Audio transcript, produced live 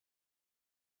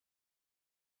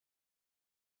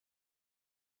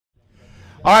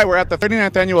All right, we're at the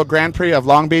 39th Annual Grand Prix of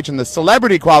Long Beach, and the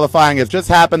celebrity qualifying has just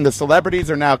happened. The celebrities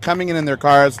are now coming in their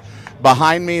cars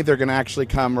behind me. They're going to actually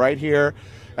come right here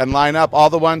and line up,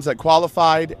 all the ones that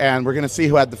qualified, and we're going to see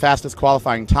who had the fastest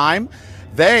qualifying time.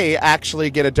 They actually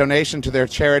get a donation to their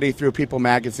charity through People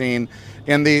Magazine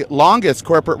in the longest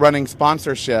corporate running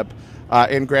sponsorship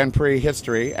in Grand Prix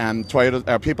history, and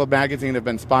People Magazine have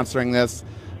been sponsoring this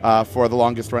for the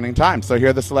longest running time. So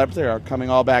here the celebs, they are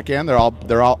coming all back in. They're all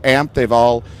amped. They've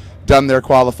all done their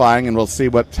qualifying, and we'll see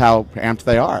how amped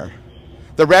they are.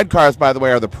 The red cars, by the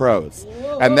way, are the pros,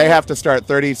 and they have to start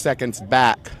 30 seconds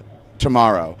back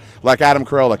tomorrow, like Adam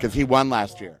Carolla, because he won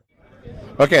last year.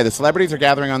 Okay, the celebrities are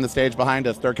gathering on the stage behind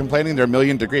us. They're complaining they're a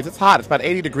million degrees. It's hot. It's about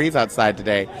 80 degrees outside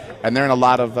today, and they're in a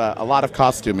lot of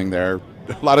costuming there,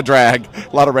 a lot of drag,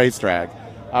 a lot of race drag.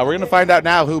 We're going to find out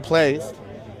now who plays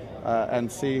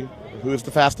and see who's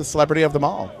the fastest celebrity of them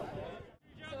all.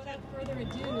 So without further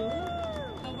ado,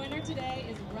 the winner today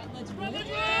is Rutledge.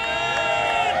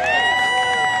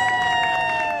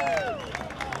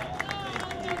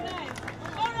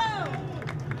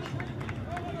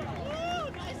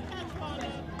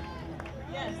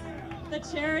 Yes, the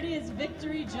charity is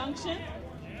Victory Junction.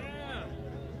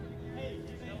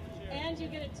 And you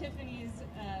get a Tiffany's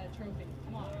trophy.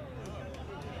 Come on.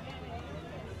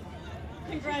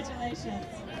 Congratulations.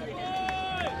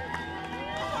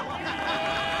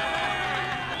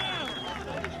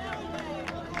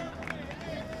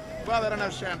 Well, they don't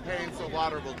have champagne, so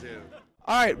water will do.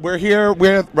 All right, we're here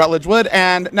with Rutledge Wood,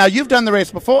 and now you've done the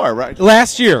race before, right?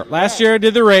 Last year I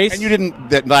did the race. And you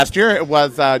didn't. Last year it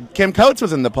was Kim Coates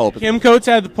was in the pole. Kim Coates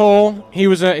had the pole. He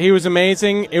was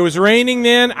amazing. It was raining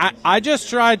then. I just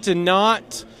tried to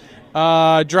not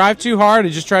drive too hard. I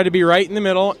just tried to be right in the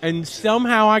middle, and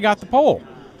somehow I got the pole.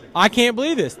 I can't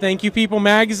believe this. Thank you, People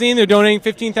Magazine. They're donating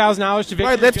 $15,000 to Victory.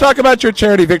 All right, let's talk about your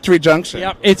charity, Victory Junction.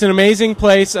 Yep, it's an amazing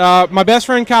place. My best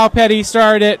friend Kyle Petty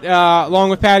started it along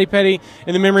with Patty Petty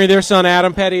in the memory of their son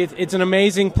Adam Petty. It's an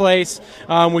amazing place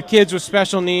with kids with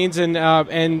special needs and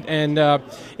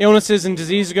illnesses and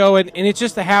diseases go, and it's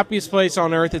just the happiest place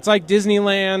on earth. It's like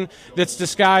Disneyland that's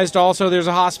disguised. Also, there's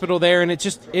a hospital there, and it's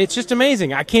just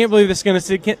amazing. I can't believe this is going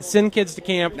to send kids to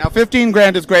camp. Now, 15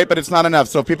 grand is great, but it's not enough.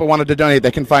 So if people wanted to donate,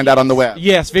 they can find out on the web.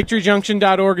 Yes,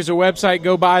 victoryjunction.org is a website.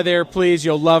 Go by there, please.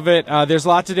 You'll love it. There's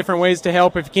lots of different ways to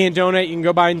help. If you can't donate, you can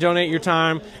go by and donate your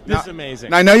time. This is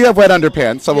amazing. Now, I know you have wet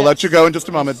underpants, so we'll let you go in just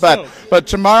a moment. But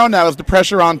tomorrow now is the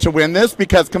pressure on to win this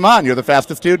because, come on, you're the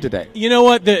fastest dude today. You know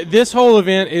what? This whole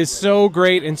event is so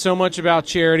great and so much about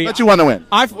charity. But you want to win.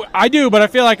 I do, but I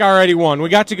feel like I already won. We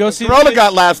got to go see Carolla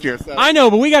got last year. So. I know,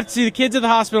 but we got to see the kids at the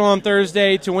hospital on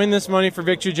Thursday to win this money for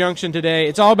Victory Junction today.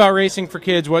 It's all about racing for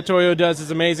kids. What Toyo does is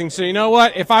amazing. So you know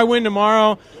what? If I win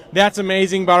tomorrow, that's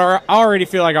amazing, but I already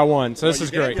feel like I won, so this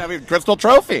is great. You have a crystal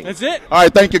trophy. That's it. All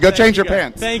right, thank you. Go change your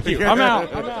pants. Thank you. I'm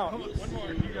out. I'm out.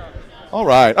 All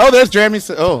right. Oh, there's Jeremy.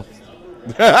 Oh.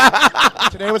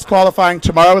 Today was qualifying.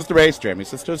 Tomorrow is the race. Jeremy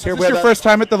Sisto's here. Is this your first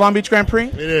time at the Long Beach Grand Prix?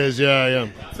 It is, yeah, I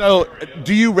am. So,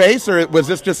 do you race, or was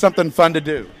this just something fun to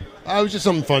do? It was just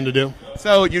something fun to do.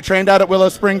 So, you trained out at Willow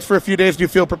Springs for a few days. Do you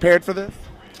feel prepared for this?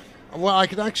 Well, I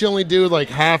could actually only do like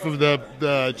half of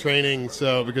the training,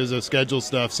 so because of schedule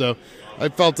stuff. So, I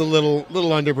felt a little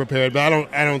underprepared, but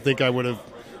I don't think I would have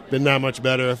been that much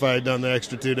better if I had done the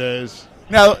extra 2 days.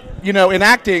 Now, you know, in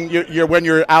acting, when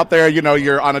you're out there, you know,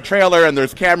 you're on a trailer and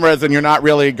there's cameras and you're not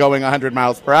really going 100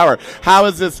 miles per hour. How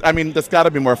is this? I mean, this got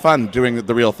to be more fun doing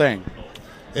the real thing.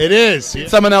 It is. Yeah.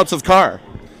 Someone else's car.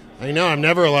 I know. I'm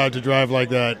never allowed to drive like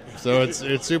that, so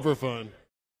it's super fun.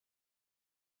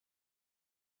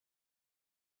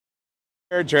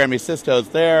 Jeremy Sisto's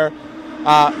there.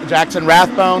 Jackson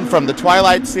Rathbone from the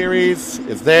Twilight series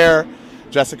is there.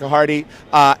 Jessica Hardy.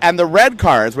 And the red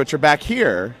cars, which are back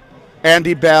here,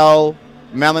 Andy Bell,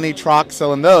 Melanie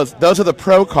Troxel, and those are the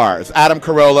pro cars. Adam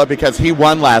Carolla, because he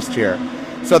won last year.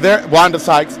 So there, Wanda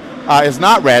Sykes is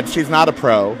not red. She's not a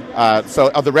pro. So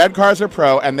the red cars are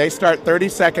pro, and they start 30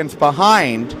 seconds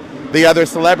behind the other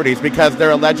celebrities because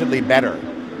they're allegedly better.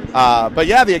 But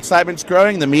yeah, the excitement's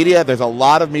growing. The media, there's a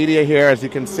lot of media here, as you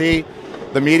can see.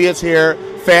 The media's here.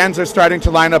 Fans are starting to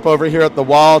line up over here at the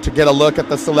wall to get a look at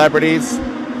the celebrities.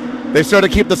 They sort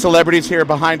of keep the celebrities here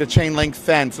behind a chain link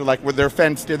fence, so like with their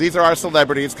fenced. These are our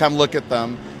celebrities. Come look at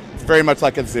them. It's very much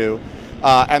like a zoo,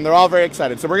 and they're all very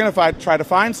excited. So we're going to try to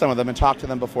find some of them and talk to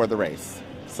them before the race.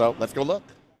 So let's go look.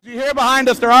 You hear behind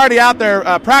us? They're already out there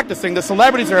practicing. The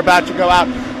celebrities are about to go out.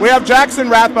 We have Jackson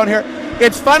Rathbone here.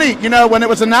 It's funny, you know, when it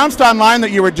was announced online that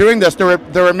you were doing this, there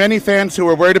were many fans who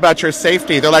were worried about your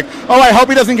safety. They're like, "Oh, I hope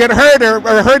he doesn't get hurt or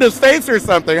hurt his face or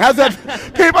something." How's that,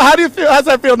 people? How do you feel? How's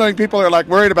that feel knowing people are like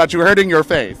worried about you hurting your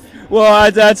face?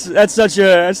 Well, that's such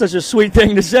a sweet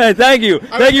thing to say. Thank you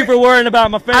for worrying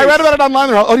about my face. I read about it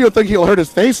online. Oh, you don't think he'll hurt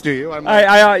his face, do you?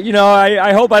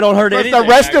 I hope I don't hurt anything. The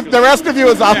rest of you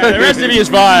is the rest of you is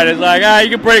fine. It's like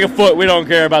you can break a foot. We don't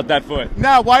care about that foot.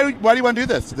 Now, why do you want to do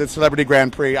this? The Celebrity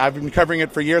Grand Prix. I've been covering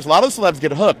it for years. A lot of celebs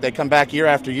get hooked. They come back year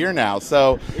after year now.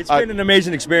 So it's been an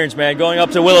amazing experience, man. Going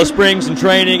up to Willow Springs and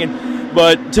training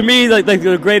But to me, like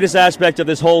the greatest aspect of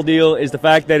this whole deal is the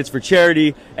fact that it's for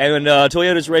charity, and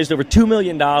Toyota's raised over $2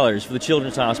 million for the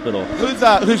Children's Hospital.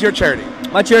 Who's your charity?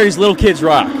 My charity's Little Kids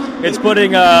Rock. It's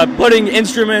putting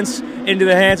instruments into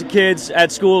the hands of kids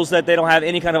at schools that they don't have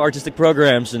any kind of artistic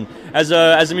programs. And as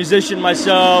a musician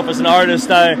myself, as an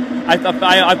artist,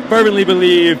 I fervently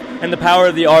believe in the power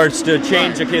of the arts to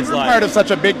change a kid's life. Part of such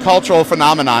a big cultural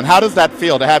phenomenon. How does that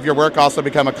feel to have your work also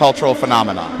become a cultural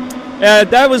phenomenon?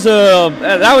 That was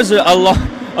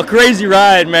a crazy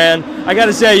ride, man. I got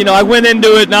to say, I went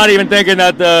into it not even thinking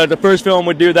that the first film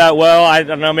would do that well. I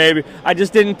don't know, maybe I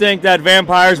just didn't think that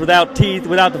vampires without teeth,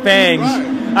 without the fangs,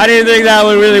 I didn't think that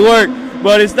would really work.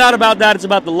 But it's not about that. It's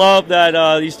about the love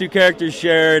that these two characters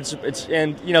share. To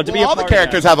be all the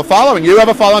characters have a following. You have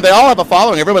a following. They all have a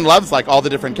following. Everyone loves all the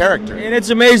different characters. And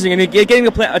it's amazing. And getting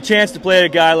a chance to play a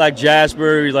guy like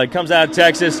Jasper, who comes out of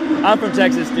Texas. I'm from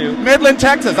Texas too. Midland,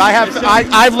 Texas.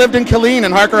 I've lived in Killeen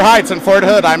and Harker Heights and Fort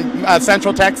Hood. I'm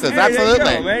Central Texas. Hey, absolutely.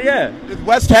 there you go, man. Yeah.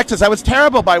 West Texas. That was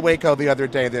terrible by Waco the other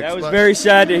day. That was very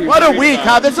sad to hear. What a week,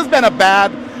 huh? This has been a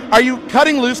bad. Are you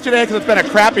cutting loose today? Because it's been a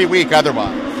crappy week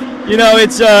otherwise.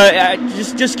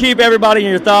 It's just keep everybody in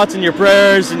your thoughts and your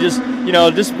prayers, and just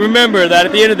remember that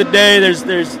at the end of the day,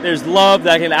 there's love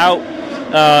that can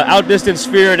outdistance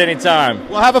fear at any time.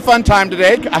 Well, have a fun time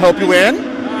today. I hope you win.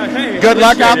 Hey, good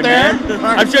luck out there.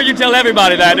 I'm sure you tell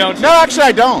everybody that, don't you? No, actually,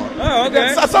 I don't. Oh,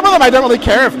 okay. Some of them I don't really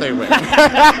care if they win.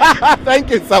 Thank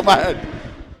you so much.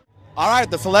 All right,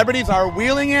 the celebrities are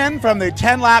wheeling in from the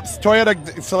 10 laps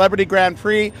Toyota Celebrity Grand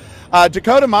Prix.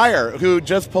 Dakota Meyer, who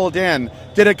just pulled in,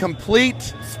 did a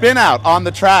complete spin out on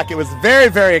the track. It was very,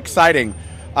 very exciting.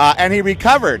 And he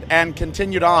recovered and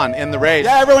continued on in the race.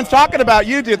 Yeah, everyone's talking about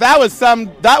you, dude. That was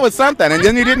something. And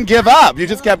then you didn't give up. You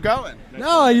just kept going.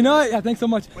 No, yeah, thanks so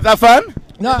much. Was that fun?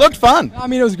 No, it looked fun. I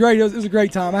mean, it was great. It was a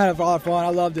great time. I had a lot of fun. I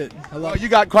loved it. You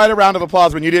got quite a round of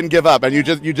applause when you didn't give up, and you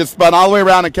just spun all the way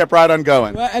around and kept right on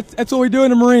going. Well, that's what we do in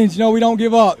the Marines. We don't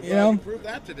give up. You proved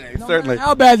that today, certainly.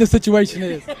 How bad the situation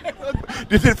is.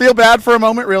 Did it feel bad for a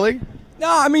moment, really? No,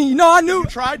 I mean, I knew. You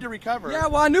tried to recover. Yeah,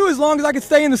 well, I knew as long as I could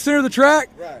stay in the center of the track,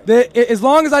 that as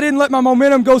long as I didn't let my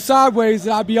momentum go sideways,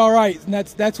 that I'd be all right. And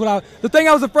that's what the thing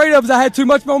I was afraid of is I had too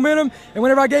much momentum, and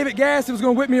whenever I gave it gas, it was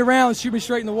going to whip me around and shoot me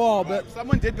straight in the wall. But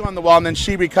someone did go on the wall, and then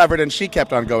she recovered, and she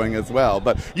kept on going as well.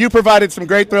 But you provided some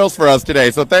great thrills for us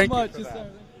today, so thank you for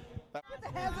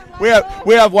that.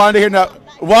 We have Wanda here now.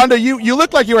 Wanda, you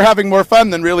look like you were having more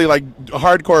fun than really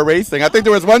hardcore racing. I think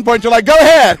there was one point you're like, go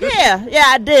ahead. Yeah,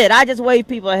 I did. I just waved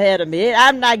people ahead of me.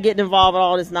 I'm not getting involved in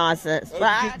all this nonsense.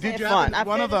 But did you have fun.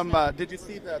 One of them? Did you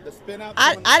see the spin out?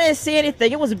 I didn't see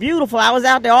anything. It was beautiful. I was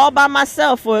out there all by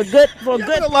myself for a good.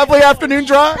 A lovely afternoon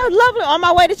drive. It was lovely on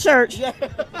my way to church.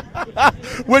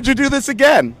 Would you do this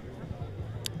again?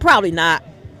 Probably not.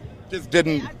 Just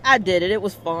didn't. I did it. It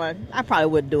was fun. I probably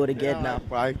wouldn't do it again, no.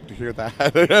 I hear that.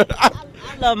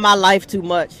 I love my life too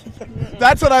much.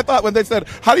 That's what I thought when they said,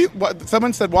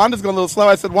 someone said Wanda's going a little slow.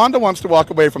 I said, Wanda wants to walk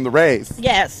away from the race.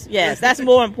 Yes. That's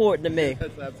more important to me.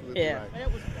 That's absolutely right.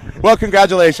 Well,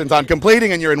 congratulations on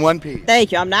completing, and you're in one piece.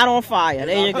 Thank you. I'm not on fire.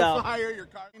 There you go.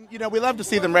 We love to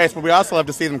see them race, but we also love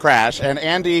to see them crash. And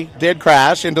Andy did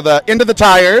crash into the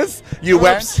tires. You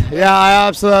went. Yeah,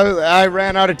 I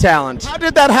ran out of talent. How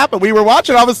did that happen? We were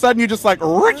watching. All of a sudden, you just I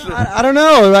don't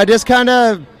know. I just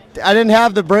I didn't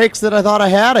have the brakes that I thought I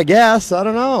had, I guess. I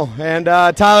don't know. And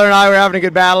Tyler and I were having a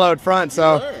good battle out front,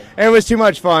 so it was too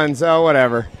much fun, so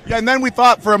whatever. Yeah, and then we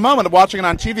thought for a moment of watching it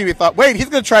on TV, we thought, wait, he's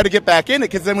going to try to get back in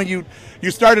it, because then when you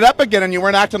started up again and you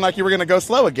weren't acting like you were going to go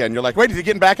slow again, you're like, wait, is he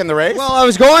getting back in the race? Well, I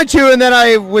was going to, and then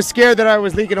I was scared that I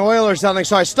was leaking oil or something,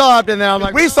 so I stopped, and then I'm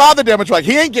like... We saw the damage,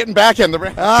 he ain't getting back in the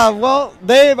race. Well,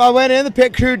 I went in, the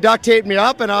pit crew duct taped me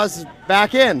up, and I was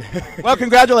back in. Well,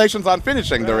 congratulations on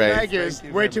finishing the race. Thank you. It's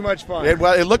way too much fun. It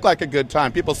looked like a good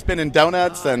time. People spinning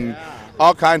donuts and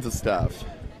all kinds of stuff.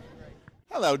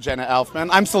 Hello, Jenna Elfman.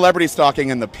 I'm celebrity stalking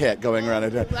in the pit going around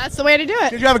it. That's the way to do it.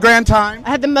 Did you have a grand time? I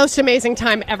had the most amazing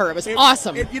time ever. It was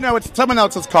awesome. It's someone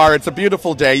else's car. It's a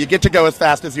beautiful day. You get to go as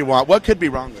fast as you want. What could be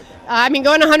wrong with it? I mean,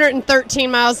 going 113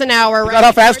 miles an hour. Is that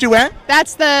how fast you went?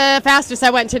 That's the fastest I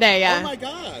went today, yeah. Oh my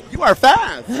God, you are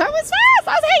fast. I was fast.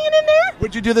 I was hanging in there.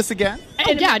 Would you do this again?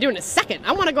 Oh, yeah, I do in a second.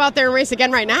 I want to go out there and race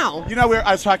again right now. You know,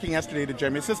 I was talking yesterday to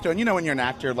Jeremy's sister, and you know when you're an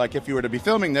actor, like if you were to be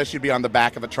filming this, you'd be on the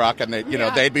back of a truck, and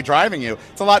they'd be driving you.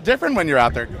 It's a lot different when you're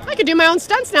out there. I could do my own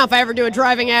stunts now if I ever do a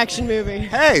driving action movie.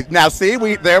 Hey, now see,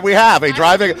 there we have a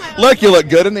driving. Look, you look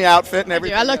good in the outfit and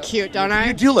everything. I look cute, don't I?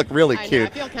 You do look really I know, cute. I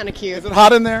feel kind of cute. Is it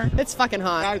hot in there? It's fucking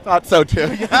hot. I thought so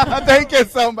too. Yeah, thank you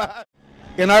so much.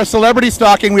 In our celebrity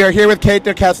stalking, we are here with Kate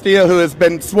de Castillo, who has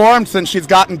been swarmed since she's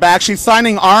gotten back. She's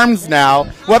signing arms now.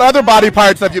 What other body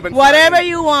parts have you been Whatever signing?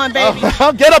 you want, baby.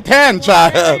 Oh, get a pen,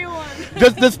 child.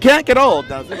 This can't get old,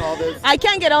 does it? All this. I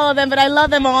can't get all of them, but I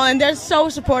love them all, and they're so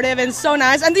supportive and so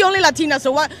nice. I'm the only Latina, so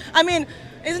what? I mean,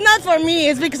 it's not for me.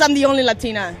 It's because I'm the only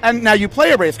Latina. And now you play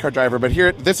a race car driver, but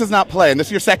here this is not play, and this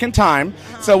is your second time.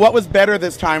 So what was better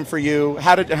this time for you?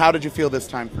 How did you feel this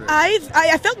time through?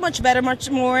 I felt much better, much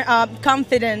more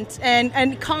confident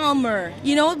and calmer.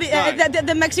 You know, the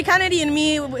Mexicanity in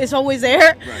me is always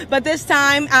there, but this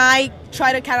time I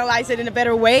try to catalyze it in a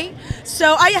better way.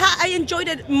 So I enjoyed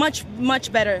it much,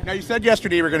 much better. Now you said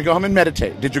yesterday you were going to go home and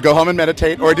meditate. Did you go home and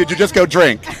meditate, or did you just go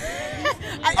drink?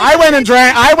 I went and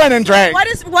drank.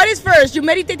 What is first? You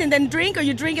meditate and then drink, or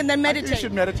you drink and then meditate? You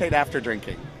should meditate after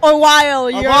drinking. Or while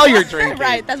you're drinking.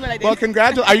 Right, that's what I did. Well,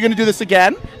 congratulations. Are you going to do this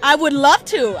again? I would love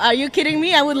to. Are you kidding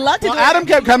me? I would love to do it. Adam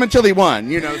kept coming till he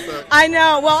won, you know. So. I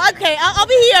know. Well, okay, I'll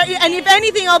be here, and if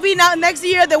anything, I'll be now next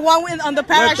year the one on the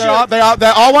parachute. Look, they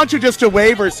all want you just to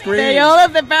wave or scream. They all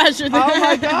have the parachute. Oh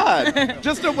my God!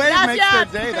 Just a wave makes their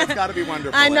day. That's got to be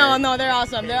wonderful. I know. No, they're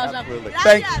awesome. They're awesome. Absolutely.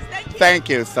 Gracias. Thank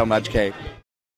you so much, Kate.